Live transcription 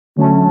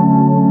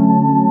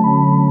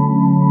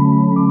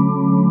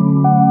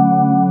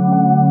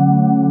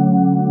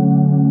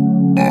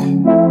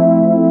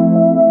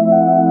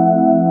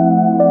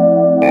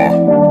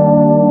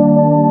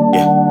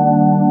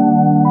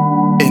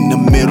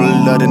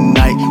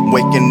night,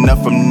 waking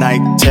up from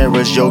night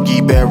terrors.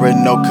 Yogi Berra,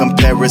 no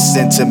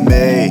comparison to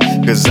me,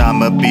 'cause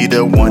I'ma be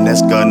the one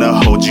that's gonna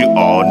hold you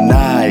all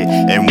night.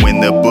 And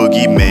when the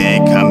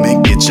boogeyman come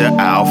and get you,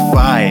 I'll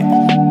fight.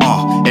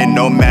 And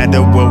no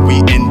matter where we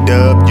end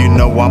up, you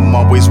know I'm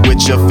always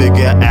with you.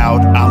 Figure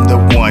out I'm the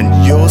one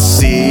you'll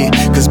see,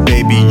 'cause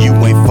baby, you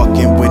ain't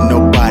fucking with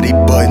nobody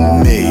but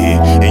me.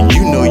 And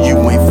you know you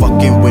ain't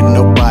fucking with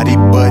nobody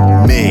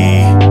but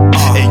me.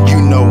 And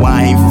you know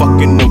I ain't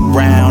fucking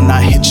around.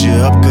 I hit you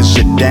up 'cause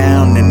you're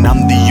down, and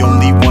I'm the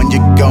only one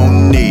you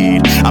gon'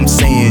 need. I'm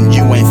saying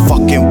you ain't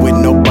fucking with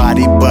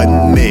nobody but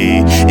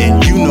me.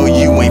 And you know you